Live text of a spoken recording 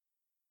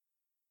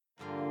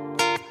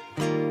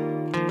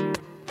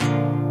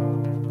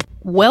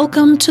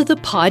Welcome to the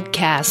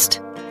podcast.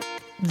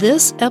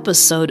 This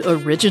episode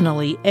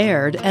originally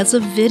aired as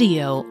a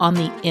video on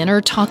the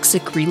Inner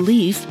Toxic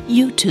Relief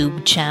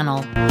YouTube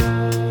channel.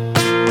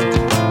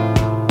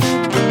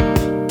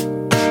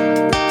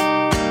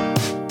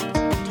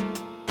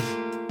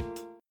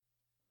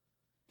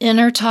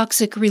 Inner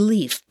Toxic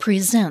Relief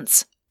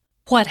presents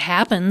What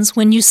Happens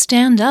When You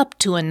Stand Up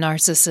to a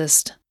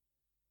Narcissist.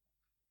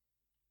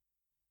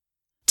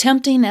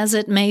 Tempting as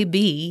it may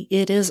be,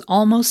 it is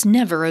almost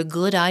never a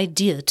good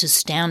idea to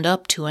stand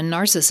up to a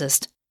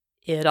narcissist.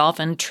 It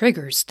often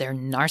triggers their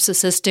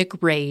narcissistic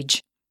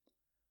rage.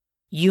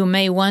 You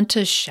may want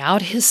to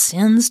shout his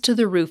sins to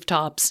the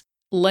rooftops,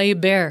 lay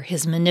bare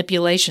his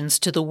manipulations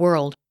to the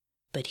world,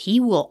 but he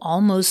will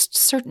almost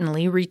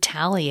certainly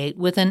retaliate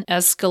with an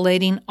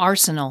escalating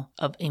arsenal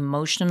of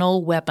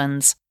emotional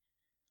weapons.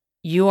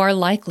 You are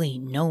likely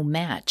no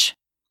match.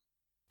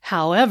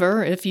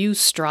 However, if you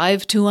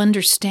strive to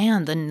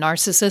understand the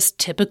narcissist's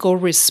typical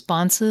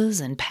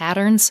responses and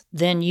patterns,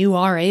 then you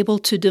are able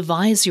to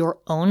devise your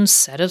own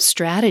set of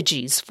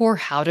strategies for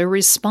how to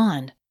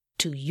respond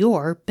to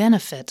your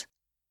benefit.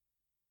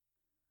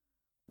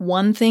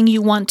 One thing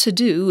you want to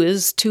do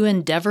is to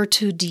endeavor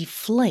to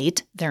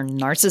deflate their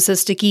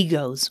narcissistic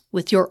egos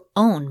with your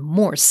own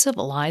more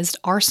civilized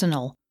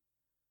arsenal.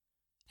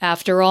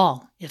 After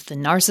all, if the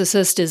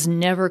narcissist is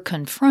never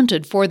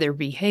confronted for their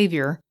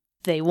behavior,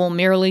 they will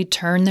merely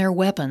turn their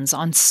weapons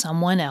on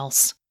someone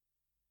else.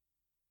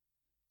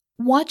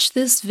 Watch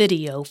this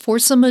video for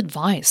some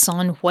advice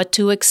on what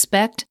to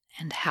expect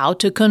and how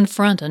to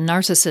confront a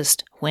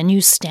narcissist when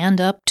you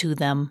stand up to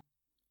them.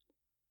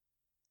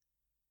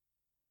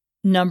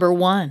 Number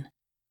 1.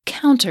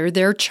 Counter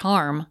their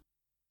charm.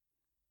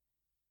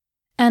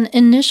 An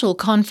initial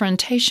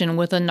confrontation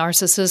with a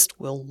narcissist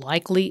will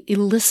likely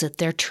elicit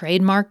their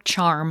trademark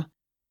charm.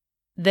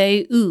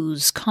 They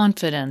ooze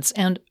confidence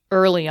and,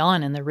 early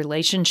on in the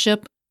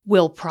relationship,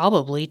 will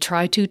probably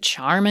try to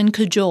charm and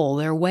cajole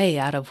their way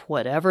out of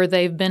whatever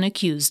they've been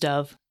accused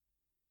of.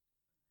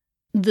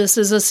 This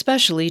is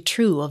especially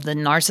true of the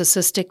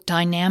narcissistic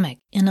dynamic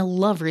in a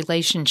love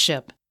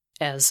relationship,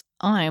 as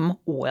I'm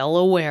well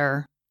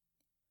aware.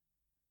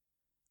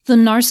 The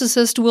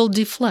narcissist will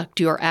deflect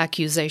your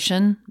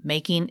accusation,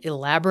 making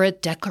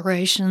elaborate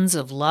declarations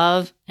of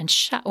love and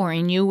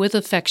showering you with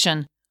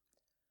affection.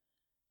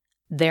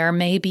 There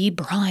may be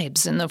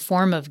bribes in the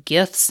form of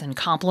gifts and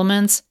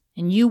compliments,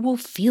 and you will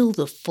feel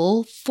the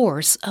full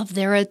force of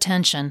their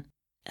attention,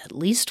 at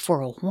least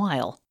for a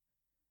while.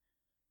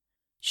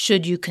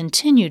 Should you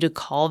continue to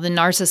call the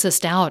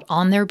narcissist out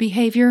on their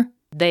behavior,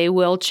 they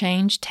will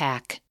change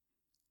tack.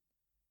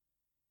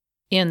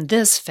 In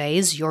this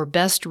phase, your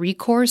best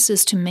recourse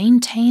is to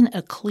maintain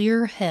a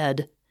clear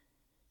head.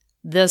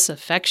 This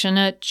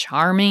affectionate,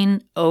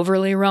 charming,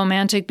 overly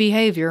romantic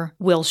behavior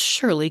will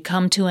surely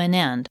come to an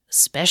end,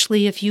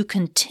 especially if you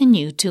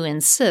continue to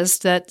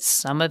insist that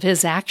some of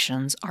his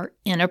actions are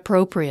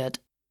inappropriate.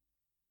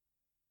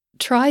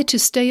 Try to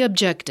stay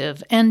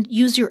objective and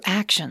use your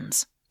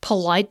actions,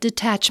 polite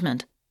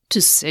detachment,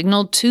 to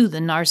signal to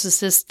the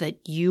narcissist that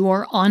you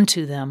are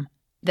onto them,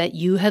 that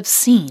you have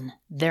seen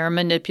their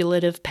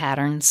manipulative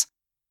patterns.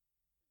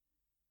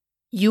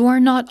 You are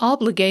not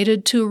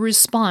obligated to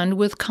respond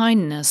with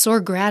kindness or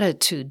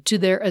gratitude to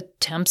their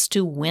attempts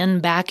to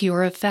win back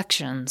your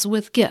affections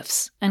with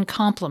gifts and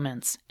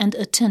compliments and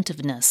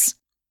attentiveness.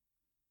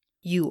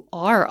 You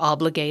are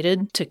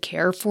obligated to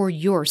care for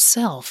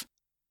yourself.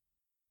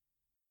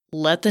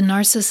 Let the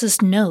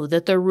narcissist know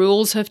that the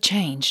rules have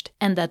changed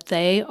and that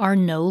they are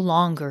no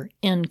longer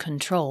in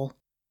control.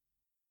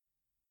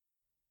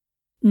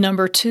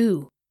 Number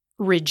 2.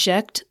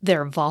 Reject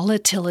their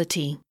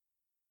volatility.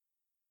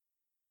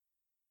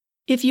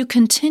 If you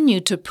continue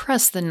to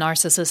press the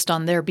narcissist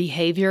on their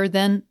behavior,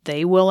 then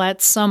they will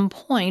at some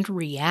point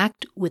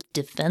react with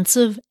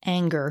defensive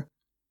anger.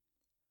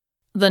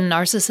 The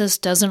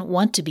narcissist doesn't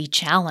want to be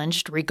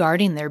challenged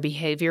regarding their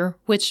behavior,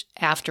 which,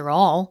 after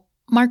all,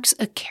 marks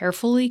a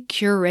carefully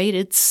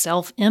curated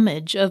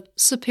self-image of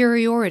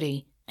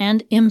superiority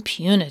and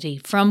impunity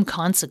from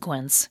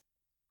consequence.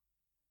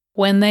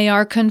 When they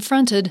are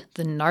confronted,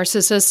 the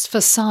narcissist's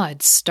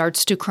facade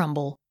starts to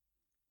crumble.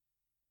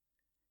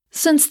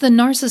 Since the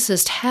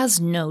narcissist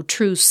has no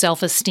true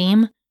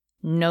self-esteem,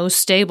 no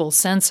stable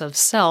sense of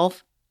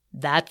self,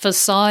 that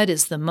facade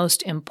is the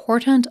most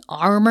important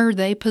armor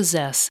they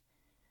possess.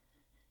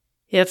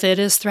 If it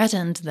is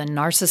threatened, the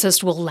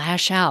narcissist will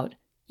lash out,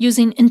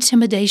 using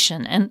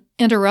intimidation and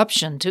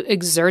interruption to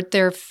exert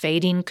their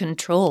fading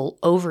control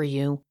over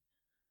you.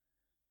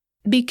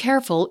 Be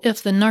careful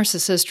if the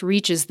narcissist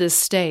reaches this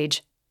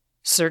stage.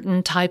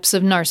 Certain types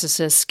of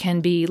narcissists can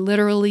be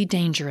literally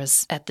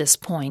dangerous at this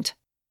point.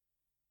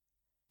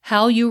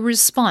 How you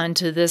respond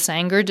to this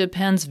anger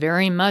depends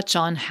very much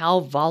on how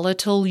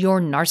volatile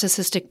your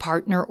narcissistic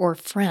partner or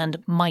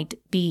friend might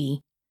be.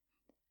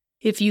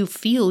 If you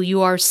feel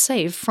you are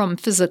safe from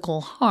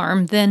physical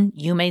harm, then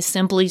you may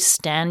simply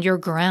stand your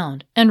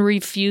ground and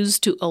refuse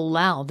to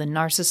allow the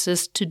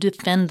narcissist to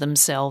defend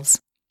themselves.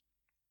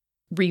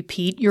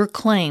 Repeat your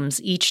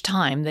claims each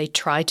time they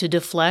try to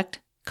deflect,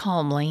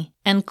 calmly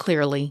and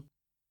clearly.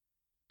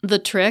 The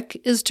trick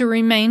is to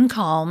remain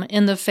calm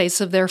in the face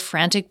of their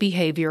frantic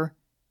behavior.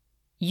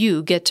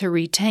 You get to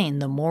retain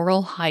the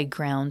moral high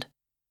ground.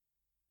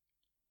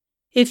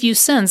 If you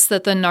sense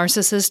that the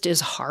narcissist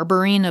is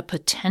harboring a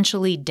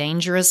potentially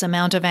dangerous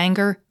amount of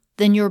anger,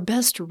 then your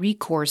best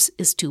recourse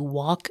is to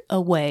walk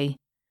away.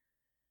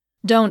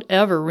 Don't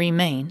ever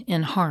remain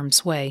in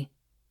harm's way.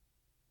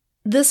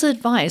 This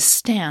advice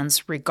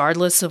stands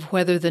regardless of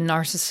whether the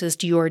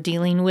narcissist you are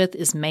dealing with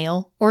is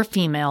male or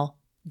female,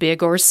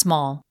 big or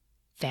small,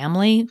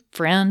 family,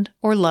 friend,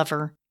 or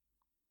lover.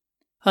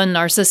 A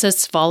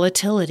narcissist's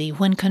volatility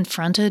when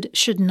confronted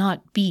should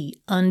not be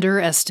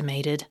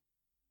underestimated.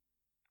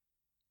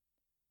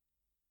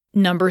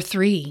 Number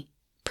 3.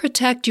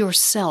 Protect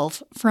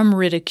yourself from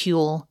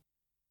ridicule.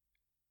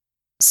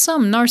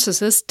 Some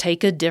narcissists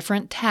take a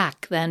different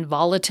tack than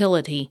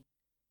volatility.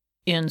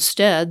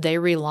 Instead, they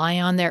rely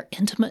on their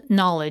intimate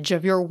knowledge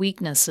of your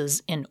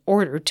weaknesses in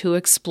order to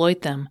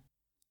exploit them.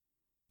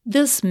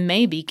 This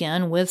may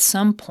begin with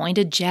some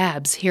pointed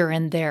jabs here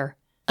and there,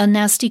 a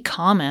nasty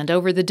comment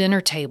over the dinner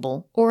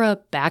table, or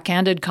a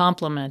backhanded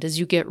compliment as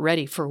you get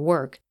ready for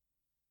work.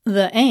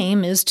 The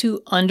aim is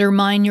to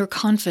undermine your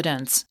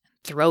confidence,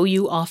 throw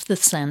you off the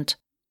scent.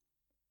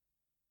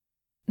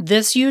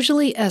 This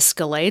usually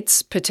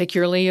escalates,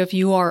 particularly if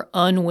you are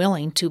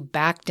unwilling to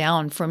back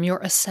down from your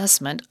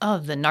assessment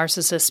of the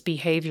narcissist's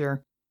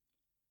behavior.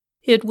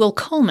 It will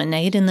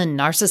culminate in the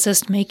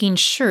narcissist making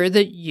sure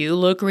that you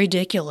look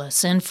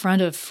ridiculous in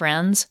front of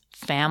friends,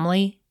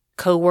 family,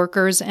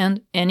 coworkers,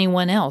 and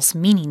anyone else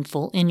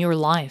meaningful in your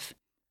life.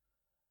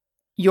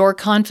 Your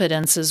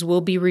confidences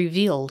will be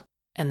revealed,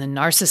 and the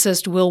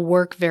narcissist will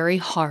work very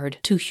hard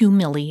to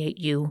humiliate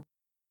you.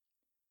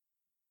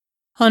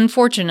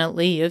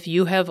 Unfortunately, if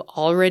you have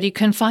already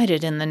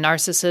confided in the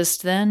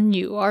narcissist, then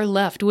you are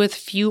left with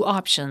few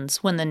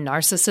options when the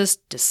narcissist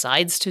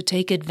decides to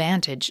take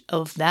advantage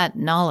of that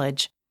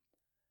knowledge.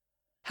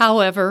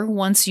 However,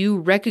 once you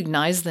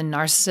recognize the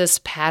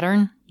narcissist's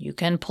pattern, you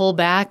can pull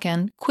back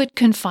and quit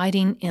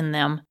confiding in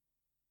them.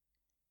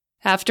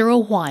 After a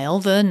while,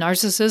 the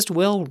narcissist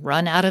will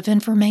run out of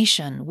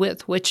information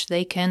with which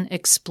they can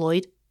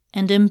exploit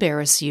and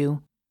embarrass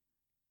you.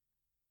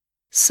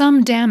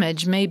 Some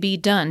damage may be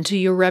done to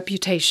your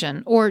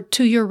reputation or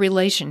to your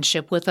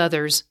relationship with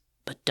others,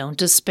 but don't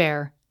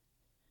despair.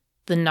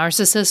 The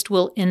narcissist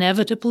will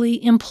inevitably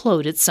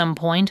implode at some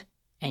point,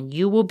 and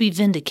you will be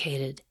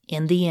vindicated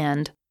in the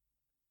end.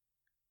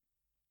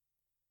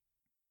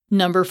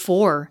 Number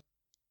 4.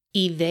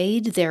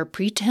 Evade their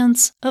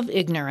pretense of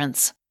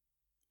ignorance.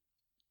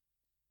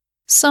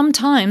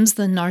 Sometimes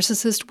the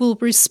narcissist will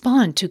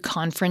respond to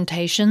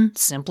confrontation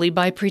simply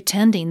by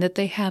pretending that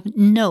they have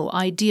no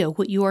idea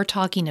what you are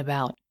talking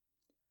about.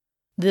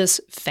 This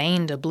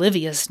feigned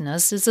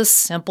obliviousness is a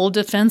simple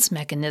defense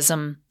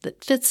mechanism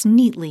that fits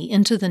neatly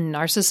into the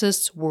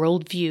narcissist's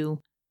worldview.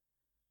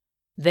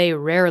 They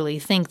rarely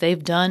think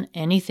they've done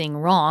anything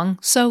wrong,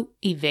 so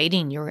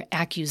evading your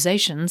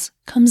accusations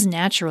comes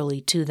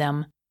naturally to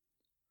them.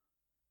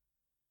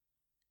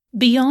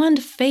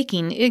 Beyond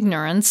faking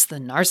ignorance, the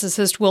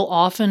narcissist will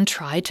often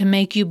try to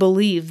make you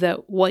believe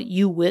that what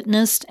you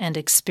witnessed and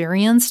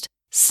experienced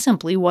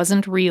simply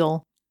wasn't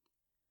real.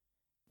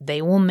 They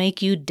will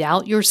make you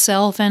doubt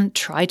yourself and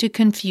try to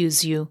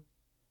confuse you.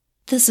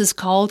 This is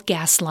called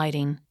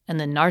gaslighting, and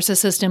the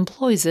narcissist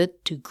employs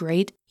it to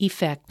great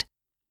effect.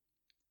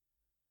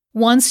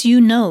 Once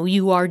you know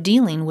you are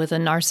dealing with a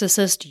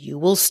narcissist, you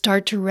will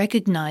start to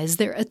recognize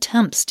their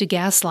attempts to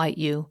gaslight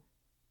you.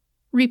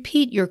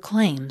 Repeat your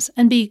claims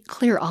and be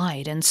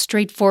clear-eyed and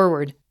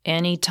straightforward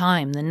any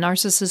time the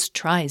narcissist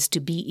tries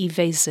to be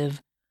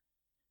evasive.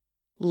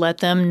 Let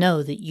them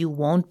know that you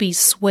won't be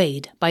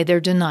swayed by their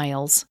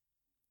denials.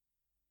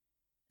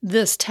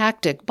 This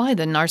tactic by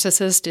the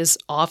narcissist is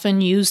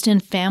often used in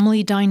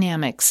family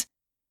dynamics.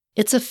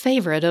 It's a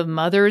favorite of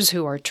mothers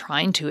who are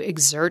trying to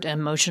exert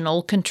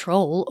emotional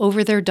control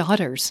over their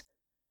daughters.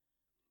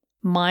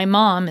 My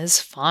mom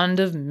is fond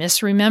of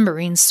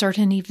misremembering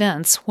certain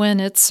events when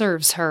it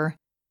serves her.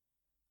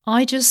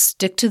 I just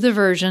stick to the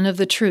version of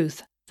the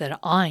truth that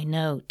I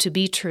know to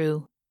be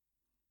true.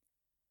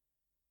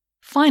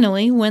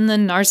 Finally, when the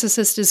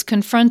narcissist is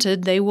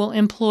confronted, they will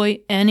employ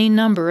any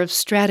number of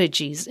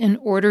strategies in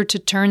order to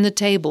turn the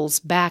tables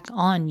back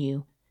on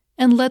you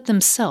and let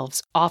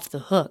themselves off the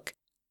hook.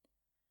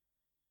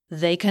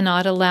 They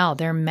cannot allow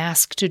their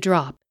mask to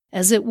drop,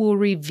 as it will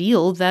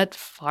reveal that,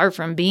 far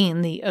from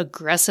being the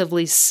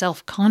aggressively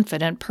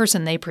self-confident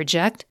person they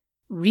project,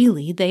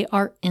 really they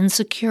are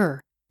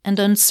insecure and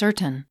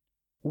uncertain,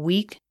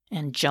 weak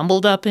and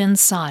jumbled up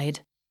inside.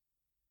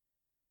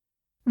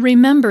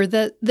 Remember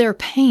that their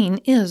pain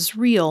is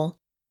real,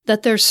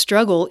 that their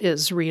struggle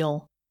is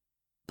real,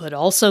 but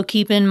also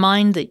keep in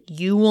mind that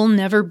you will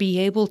never be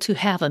able to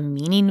have a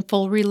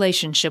meaningful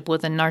relationship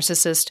with a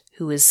narcissist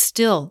who is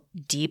still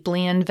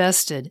deeply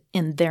invested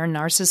in their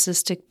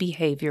narcissistic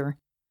behavior.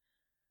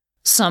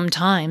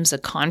 Sometimes a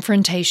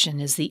confrontation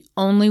is the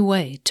only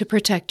way to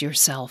protect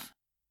yourself.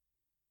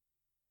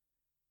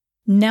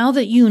 Now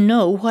that you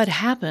know what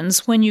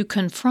happens when you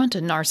confront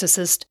a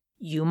narcissist,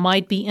 you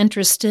might be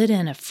interested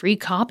in a free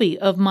copy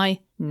of my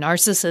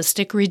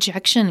Narcissistic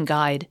Rejection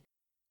Guide.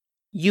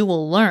 You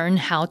will learn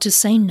how to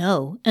say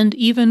no and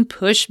even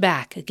push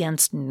back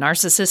against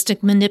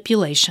narcissistic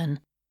manipulation.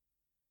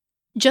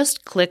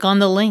 Just click on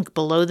the link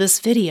below this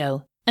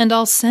video, and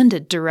I'll send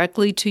it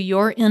directly to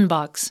your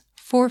inbox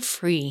for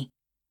free.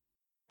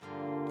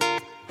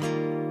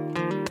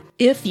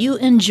 If you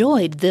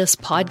enjoyed this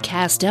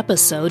podcast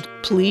episode,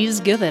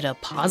 please give it a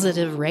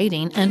positive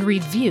rating and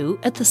review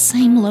at the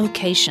same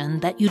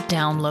location that you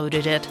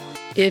downloaded it.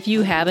 If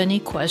you have any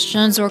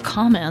questions or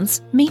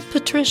comments, meet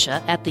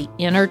Patricia at the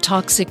Inner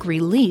Toxic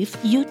Relief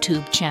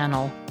YouTube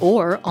channel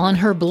or on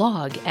her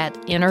blog at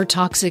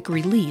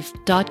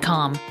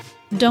innertoxicrelief.com.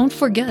 Don't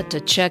forget to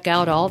check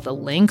out all the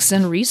links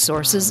and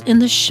resources in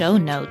the show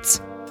notes.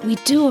 We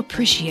do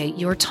appreciate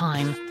your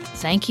time.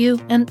 Thank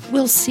you, and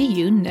we'll see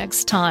you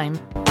next time.